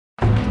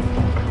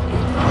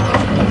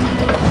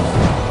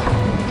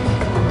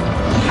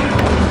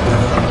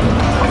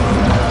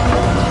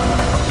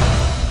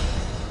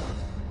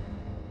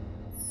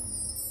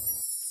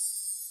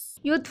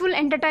Youthful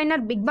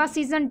entertainer big boss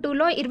season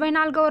 2లో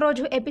 24వ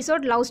రోజు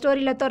episode love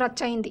స్టోరీలతో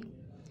రచ్చయింది.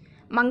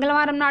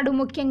 మంగళవారం నాడు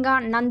ముఖ్యంగా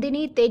నందిని,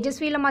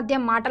 తేజస్వీల మధ్య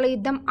మాటల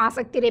యుద్ధం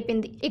ఆసక్తి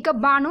రేపింది. ఇక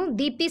బాను,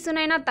 దీప్తి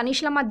సునైన,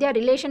 తనిష్ల మధ్య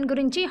రిలేషన్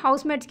గురించి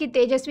హౌస్ మేట్స్ కి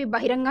తేజస్వి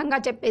బహిరంగంగా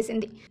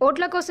చెప్పేసింది.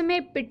 ఓట్ల కోసమే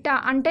పిట్ట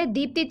అంటే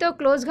దీప్తితో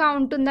క్లోజ్ గా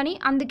ఉంటుందని,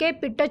 అందుకే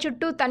పిట్ట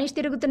చుట్టూ తనిష్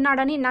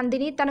తిరుగుతున్నాడని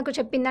నందిని తనకు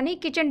చెప్పిందని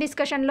కిచెన్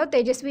డిస్కషన్ లో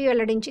తేజస్వి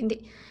వెల్లడించింది.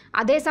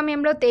 అదే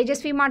సమయంలో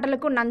తేజస్వి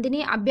మాటలకు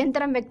నందిని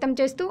అభ్యంతరం వ్యక్తం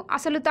చేస్తూ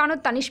అసలు తాను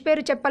తనిష్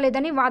పేరు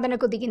చెప్పలేదని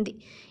వాదనకు దిగింది.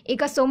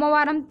 ఇక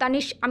సోమవారం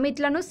తనిష్,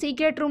 అమిత్లను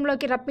సీక్రెట్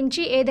రూమ్లోకి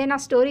రప్పించి ఏదైనా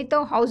స్టోరీతో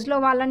హౌస్లో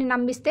వాళ్ళని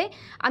నమ్మిస్తే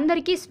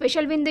అందరికీ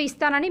స్పెషల్ విందు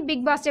ఇస్తానని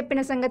బిగ్ బాస్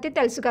చెప్పిన సంగతి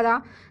తెలుసు కదా.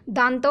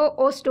 దాంతో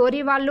ఓ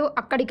స్టోరీ వాళ్ళు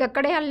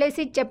అక్కడికక్కడే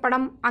అల్లేసి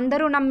చెప్పడం,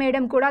 అందరూ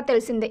నమ్మేయడం కూడా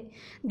తెలిసిందే.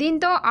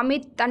 దీంతో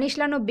అమిత్,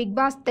 తనిష్లను బిగ్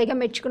బాస్ తెగ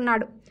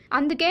మెచ్చుకున్నాడు.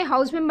 అందుకే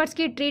హౌస్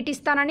మెంబర్స్కి ట్రీట్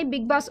ఇస్తానని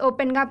బిగ్ బాస్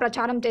ఓపెన్గా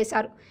ప్రచారం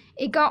చేశారు.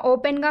 ఇక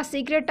ఓపెన్గా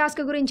సీక్రెట్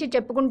టాస్క్ గురించి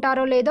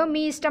చెప్పుకుంటారో లేదో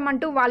మీ ఇష్టం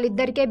అంటూ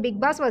వాళ్ళిద్దరికే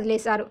బిగ్ బాస్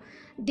వదిలేశారు.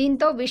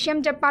 దీంతో విషయం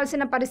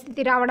చెప్పాల్సిన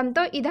పరిస్థితి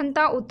రావడంతో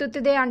ఇదంతా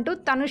ఉత్తుత్తుదే అంటూ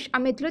తనుష్,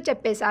 అమిత్లు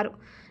చెప్పేశారు.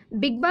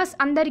 బిగ్ బాస్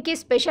అందరికీ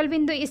స్పెషల్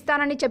విందు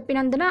ఇస్తానని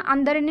చెప్పినందున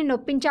అందరినీ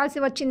నొప్పించాల్సి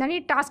వచ్చిందని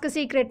టాస్క్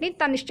సీక్రెట్ని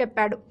తనిష్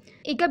చెప్పాడు.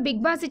 ఇక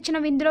బిగ్ బాస్ ఇచ్చిన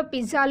విందులో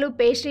పిజ్జాలు,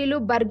 పేస్ట్రీలు,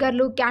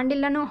 బర్గర్లు,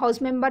 క్యాండిళ్లను హౌస్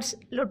మెంబర్స్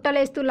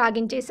లొట్టలేస్తూ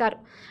లాగించేశారు.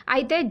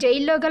 అయితే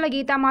జైల్లో గల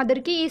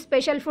గీతామాధురికి ఈ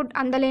స్పెషల్ ఫుడ్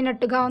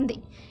అందలేనట్టుగా ఉంది.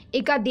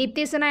 ఇక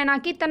దీప్తి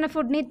సునైనాకి తన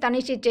ఫుడ్ని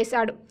తనిష్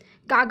ఇచ్చేశాడు.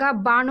 కాగా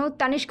బాను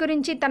తనిష్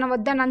గురించి తన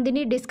వద్ద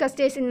నందిని డిస్కస్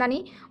చేసిందని,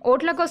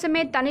 ఓట్ల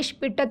కోసమే తనిష్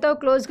పిట్టతో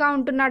క్లోజ్గా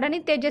ఉంటున్నాడని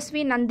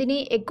తేజస్వి, నందిని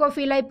ఎక్కువ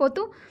ఫీల్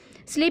అయిపోతూ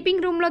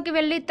స్లీపింగ్ రూమ్లోకి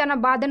వెళ్ళి తన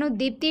బాధను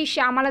దీప్తి,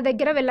 శ్యామల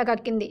దగ్గర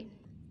వెళ్ళగక్కింది.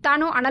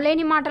 తాను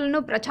అనలేని మాటలను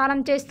ప్రచారం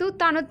చేస్తూ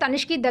తాను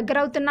తనిష్కి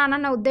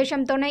దగ్గరవుతున్నానన్న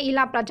ఉద్దేశంతోనే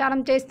ఇలా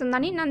ప్రచారం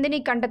చేస్తుందని నందిని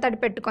కంటతడి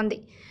పెట్టుకుంది.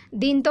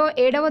 దీంతో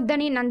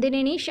ఏడవద్దని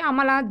నందినిని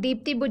శ్యామల,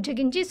 దీప్తి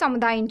బుజ్జగించి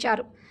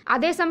సముదాయించారు.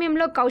 అదే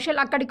సమయంలో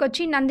కౌశల్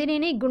అక్కడికొచ్చి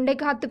నందినిని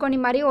గుండెకి హత్తుకొని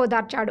మరీ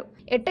ఓదార్చాడు.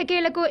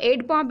 ఎట్టకేలకు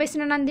ఏడుపు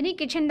ఆపేసిన నందిని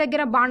కిచెన్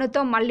దగ్గర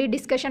బానుతో మళ్లీ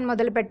డిస్కషన్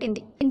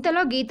మొదలుపెట్టింది.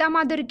 ఇంతలో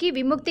గీతామాధురికి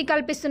విముక్తి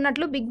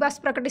కల్పిస్తున్నట్లు బిగ్ బాస్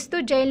ప్రకటిస్తూ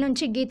జైలు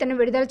నుంచి గీతను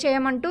విడుదల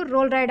చేయమంటూ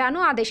రోల్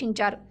రైడాను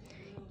ఆదేశించారు.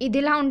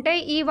 ఇదిలా ఉంటే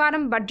ఈ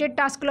వారం బడ్జెట్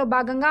టాస్క్లో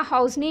భాగంగా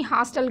హౌస్ని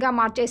హాస్టల్గా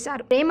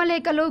మార్చేశారు.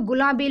 ప్రేమలేఖలు,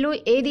 గులాబీలు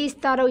ఏది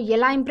ఇస్తారో,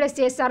 ఎలా ఇంప్రెస్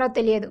చేస్తారో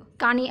తెలియదు.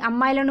 కానీ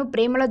అమ్మాయిలను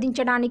ప్రేమలో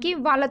దించడానికి,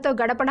 వాళ్లతో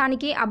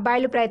గడపడానికి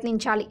అబ్బాయిలు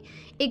ప్రయత్నించాలి.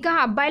 ఇక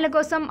అబ్బాయిల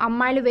కోసం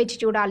అమ్మాయిలు వేచి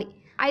చూడాలి.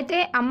 అయితే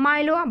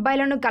అమ్మాయిలు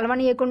అబ్బాయిలను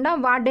కలవనీయకుండా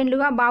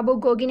వార్డెన్లుగా బాబు,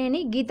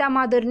 గోగినేని,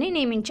 గీతామాధురిని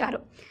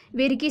నియమించారు.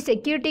 వీరికి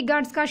సెక్యూరిటీ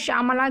గార్డ్స్గా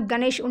శ్యామల,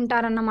 గణేష్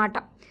ఉంటారన్నమాట.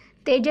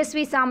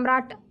 తేజస్వి,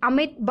 సామ్రాట్,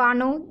 Amit,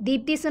 Banu,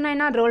 Deepti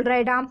Sunaina role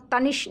రైడా,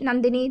 Tanishq,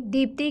 Nandini,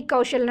 Deepti,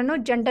 కౌశల్లను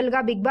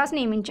జంటలుగా big boss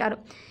నియమించారు.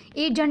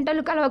 ఈ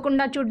జంటలు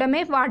కలవకుండా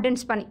చూడడమే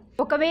వార్డెన్స్ పని.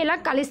 ఒకవేళ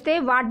కలిస్తే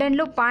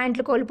వార్డెన్లు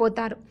పాయింట్లు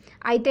కోల్పోతారు.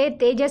 అయితే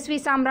తేజస్వి,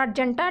 సామ్రాట్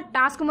జంట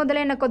టాస్క్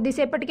మొదలైన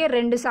కొద్దిసేపటికే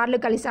 2 సార్లు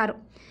కలిశారు.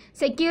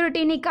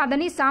 సెక్యూరిటీని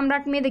కాదని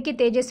సామ్రాట్ మీదకి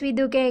తేజస్వి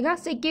దూకేయగా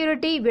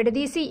సెక్యూరిటీ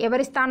విడదీసి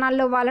ఎవరి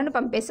స్థానాల్లో వాళ్ళను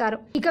పంపేశారు.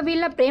 ఇక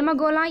వీళ్ళ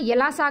ప్రేమగోళ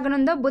ఎలా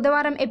సాగనుందో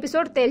బుధవారం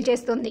ఎపిసోడ్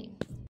తేల్చేస్తుంది.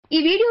 ఈ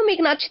వీడియో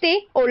మీకు నచ్చితే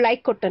ఓ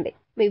లైక్ కొట్టండి,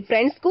 మీ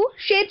ఫ్రెండ్స్ కు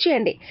షేర్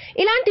చేయండి.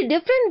 ఇలాంటి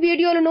డిఫరెంట్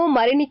వీడియోలను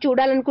మరిన్ని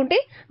చూడాలనుకుంటే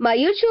మా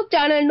యూట్యూబ్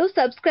ఛానల్ ను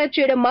సబ్స్క్రైబ్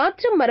చేయడం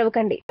మాత్రం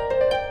మరవకండి.